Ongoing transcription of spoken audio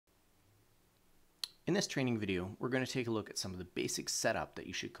In this training video, we're going to take a look at some of the basic setup that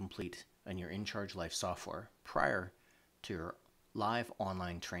you should complete on your InCharge Life software prior to your live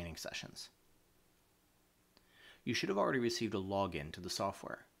online training sessions. You should have already received a login to the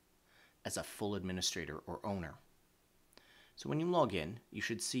software as a full administrator or owner. So when you log in, you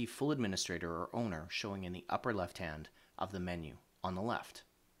should see full administrator or owner showing in the upper left hand of the menu on the left.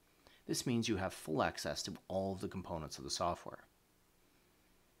 This means you have full access to all of the components of the software.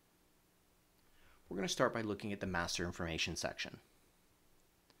 We're going to start by looking at the Master Information section.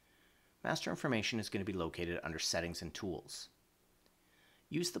 Master Information is going to be located under Settings and Tools.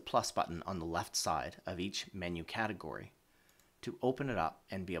 Use the plus button on the left side of each menu category to open it up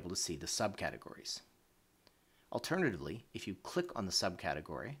and be able to see the subcategories. Alternatively, if you click on the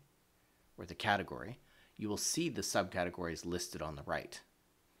subcategory or the category, you will see the subcategories listed on the right.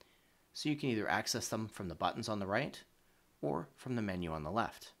 So you can either access them from the buttons on the right or from the menu on the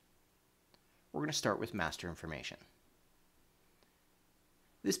left. We're going to start with Master Information.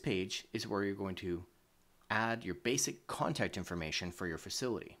 This page is where you're going to add your basic contact information for your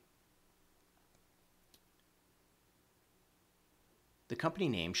facility. The company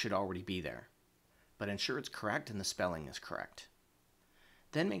name should already be there, but ensure it's correct and the spelling is correct.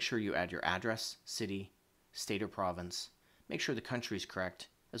 Then make sure you add your address, city, state or province, make sure the country is correct,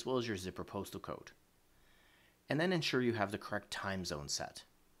 as well as your zip or postal code. And then ensure you have the correct time zone set.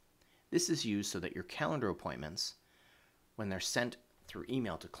 This is used so that your calendar appointments, when they're sent through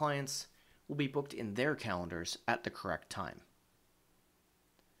email to clients, will be booked in their calendars at the correct time.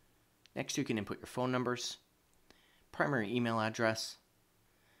 Next, you can input your phone numbers, primary email address,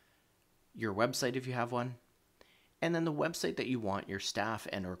 your website if you have one, and then the website that you want your staff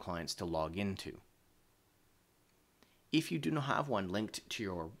and or clients to log into. If you do not have one linked to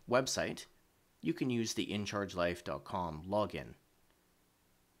your website, you can use the inchargelife.com login,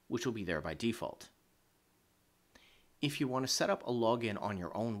 which will be there by default. If you want to set up a login on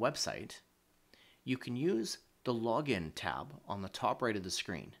your own website, you can use the Login tab on the top right of the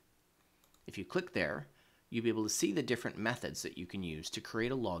screen. If you click there, you'll be able to see the different methods that you can use to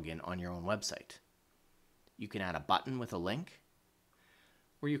create a login on your own website. You can add a button with a link,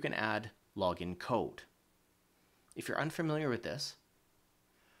 or you can add login code. If you're unfamiliar with this,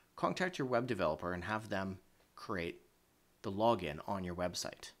 contact your web developer and have them create the login on your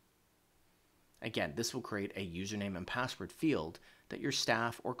website. Again, this will create a username and password field that your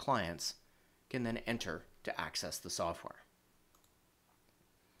staff or clients can then enter to access the software.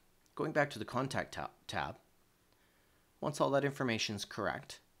 Going back to the Contact tab, once all that information is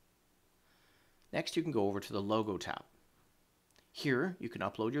correct, next you can go over to the Logo tab. Here you can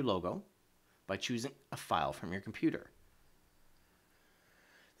upload your logo by choosing a file from your computer.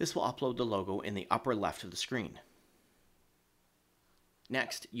 This will upload the logo in the upper left of the screen.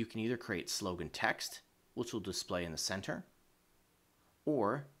 Next, you can either create slogan text, which will display in the center,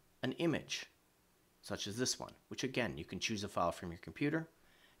 or an image, such as this one, which again, you can choose a file from your computer,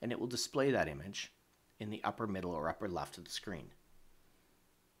 and it will display that image in the upper middle or upper left of the screen.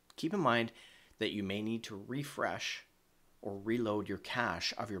 Keep in mind that you may need to refresh or reload your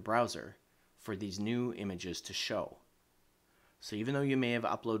cache of your browser for these new images to show. So even though you may have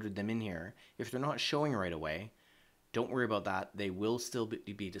uploaded them in here, if they're not showing right away, don't worry about that. They will still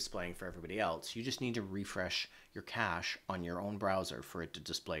be displaying for everybody else. You just need to refresh your cache on your own browser for it to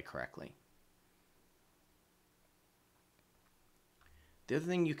display correctly. The other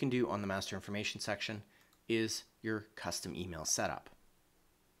thing you can do on the Master Information section is your custom email setup.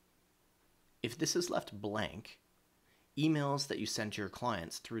 If this is left blank, emails that you send to your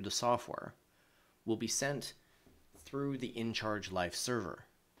clients through the software will be sent through the InCharge Life server.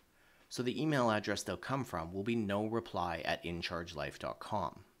 So the email address they'll come from will be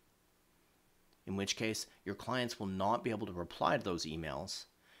noreply@inchargelife.com. In which case, your clients will not be able to reply to those emails,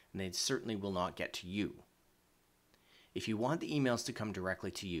 and they certainly will not get to you. If you want the emails to come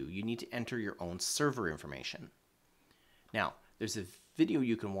directly to you, you need to enter your own server information. Now, there's a video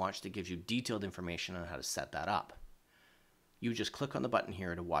you can watch that gives you detailed information on how to set that up. You just click on the button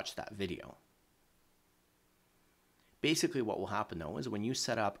here to watch that video. Basically what will happen though is when you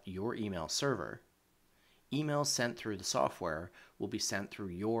set up your email server, emails sent through the software will be sent through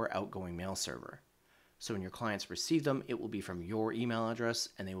your outgoing mail server. So when your clients receive them, it will be from your email address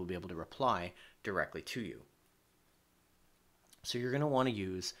and they will be able to reply directly to you. So you're going to want to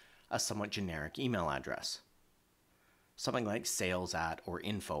use a somewhat generic email address. Something like sales@ or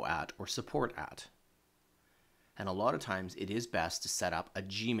info@ or support@. And a lot of times it is best to set up a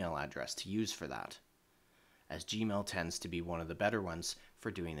Gmail address to use for that, as Gmail tends to be one of the better ones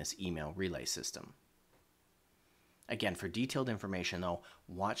for doing this email relay system. Again, for detailed information though,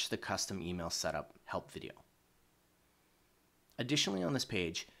 watch the custom email setup help video. Additionally, on this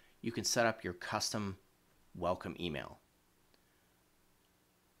page, you can set up your custom welcome email.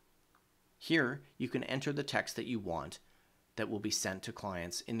 Here, you can enter the text that you want that will be sent to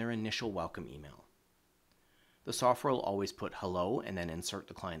clients in their initial welcome email. The software will always put hello and then insert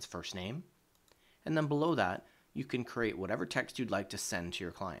the client's first name. And then below that, you can create whatever text you'd like to send to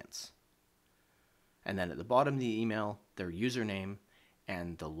your clients. And then at the bottom of the email, their username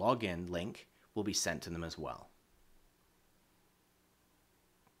and the login link will be sent to them as well.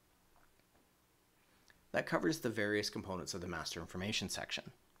 That covers the various components of the master information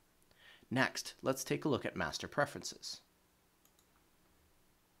section. Next, let's take a look at master preferences.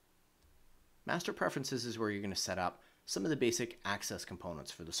 Master preferences is where you're going to set up some of the basic access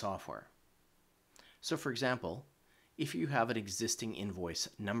components for the software. So for example, if you have an existing invoice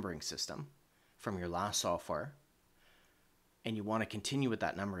numbering system from your last software and you want to continue with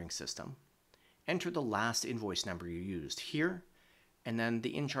that numbering system, enter the last invoice number you used here, and then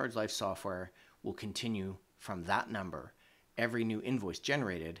the InCharge Life software will continue from that number. Every new invoice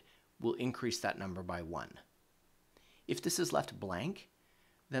generated will increase that number by 1. If this is left blank,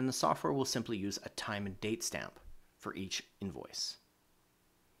 then the software will simply use a time and date stamp for each invoice.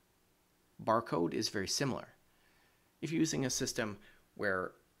 Barcode is very similar. If you're using a system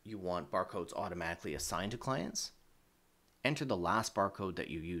where you want barcodes automatically assigned to clients, enter the last barcode that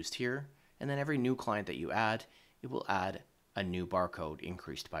you used here, and then every new client that you add, it will add a new barcode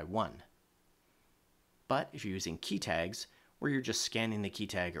increased by 1. But if you're using key tags, where you're just scanning the key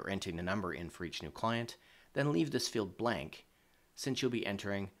tag or entering the number in for each new client, then leave this field blank, since you'll be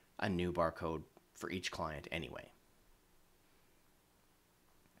entering a new barcode for each client anyway.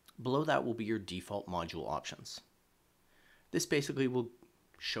 Below that will be your default module options. This basically will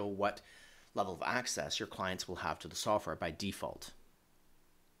show what level of access your clients will have to the software by default.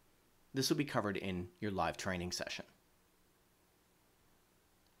 This will be covered in your live training session.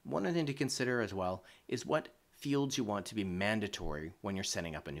 One thing to consider as well is what fields you want to be mandatory when you're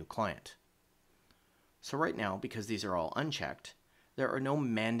setting up a new client. So right now, because these are all unchecked, there are no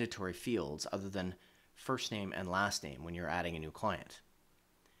mandatory fields other than first name and last name when you're adding a new client.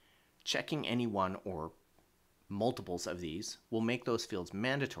 Checking any one or multiples of these will make those fields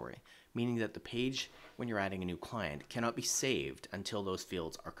mandatory, meaning that the page when you're adding a new client cannot be saved until those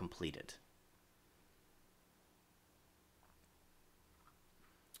fields are completed.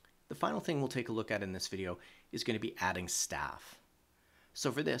 The final thing we'll take a look at in this video is going to be adding staff.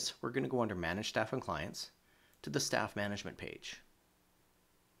 So for this, we're going to go under Manage Staff and Clients to the Staff Management page.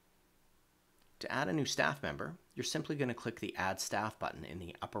 To add a new staff member, you're simply going to click the Add Staff button in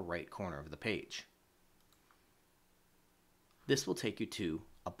the upper right corner of the page. This will take you to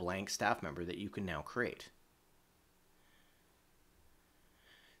a blank staff member that you can now create.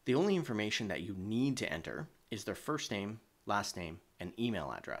 The only information that you need to enter is their first name, last name, and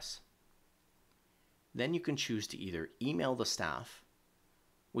email address. Then you can choose to either email the staff,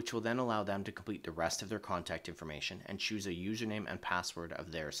 which will then allow them to complete the rest of their contact information and choose a username and password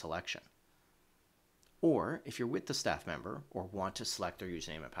of their selection. Or if you're with the staff member or want to select their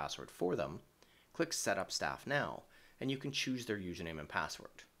username and password for them, click Set Up Staff Now, and you can choose their username and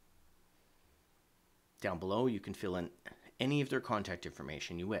password. Down below, you can fill in any of their contact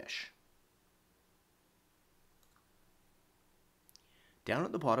information you wish. Down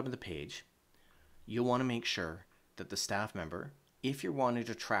at the bottom of the page, you'll want to make sure that the staff member, if you're wanting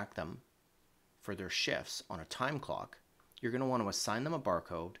to track them for their shifts on a time clock, you're going to want to assign them a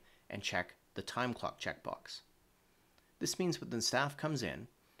barcode and check the time clock checkbox. This means when the staff comes in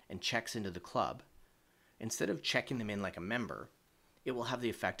and checks into the club, instead of checking them in like a member, it will have the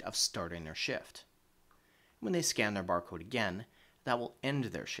effect of starting their shift. When they scan their barcode again, that will end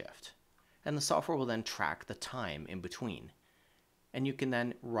their shift, and the software will then track the time in between. And you can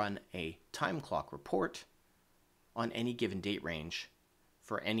then run a time clock report on any given date range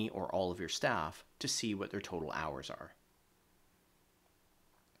for any or all of your staff to see what their total hours are.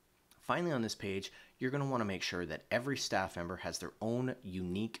 Finally, on this page, you're going to want to make sure that every staff member has their own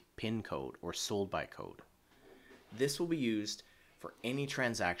unique PIN code or sold by code. This will be used for any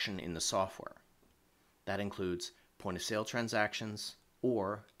transaction in the software. That includes point of sale transactions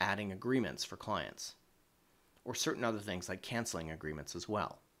or adding agreements for clients, or certain other things like canceling agreements as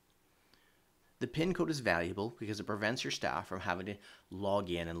well. The PIN code is valuable because it prevents your staff from having to log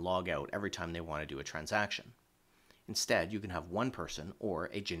in and log out every time they want to do a transaction. Instead, you can have one person or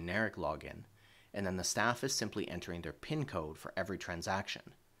a generic login, and then the staff is simply entering their PIN code for every transaction.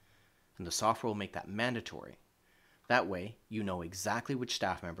 And the software will make that mandatory. That way, you know exactly which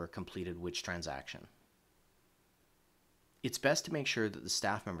staff member completed which transaction. It's best to make sure that the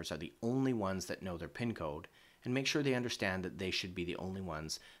staff members are the only ones that know their PIN code, and make sure they understand that they should be the only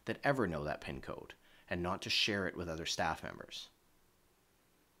ones that ever know that PIN code, and not to share it with other staff members.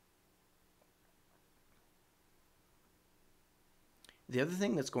 The other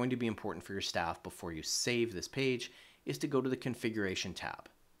thing that's going to be important for your staff before you save this page is to go to the Configuration tab.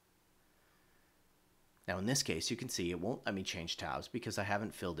 Now in this case, you can see it won't let me change tabs because I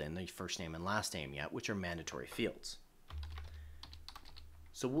haven't filled in the first name and last name yet, which are mandatory fields.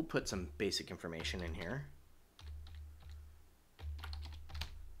 So we'll put some basic information in here.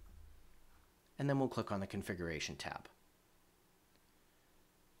 And then we'll click on the Configuration tab.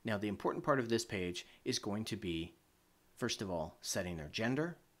 Now the important part of this page is going to be, first of all, setting their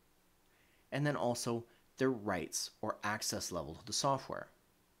gender, and then also their rights or access level to the software.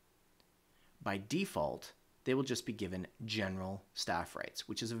 By default, they will just be given general staff rights,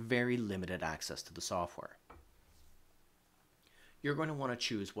 which is a very limited access to the software. You're going to want to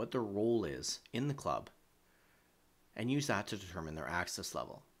choose what their role is in the club and use that to determine their access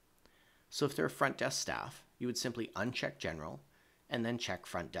level. So if they're a front desk staff, you would simply uncheck general and then check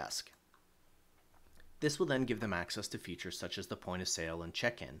front desk. This will then give them access to features such as the point of sale and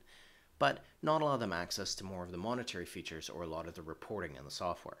check-in, but not allow them access to more of the monetary features or a lot of the reporting in the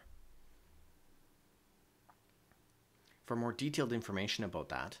software. For more detailed information about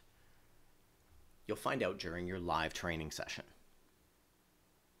that, you'll find out during your live training session.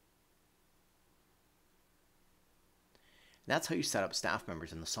 That's how you set up staff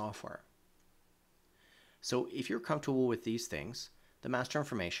members in the software. So if you're comfortable with these things, the master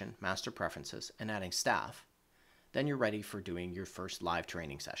information, master preferences, and adding staff, then you're ready for doing your first live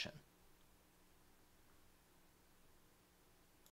training session.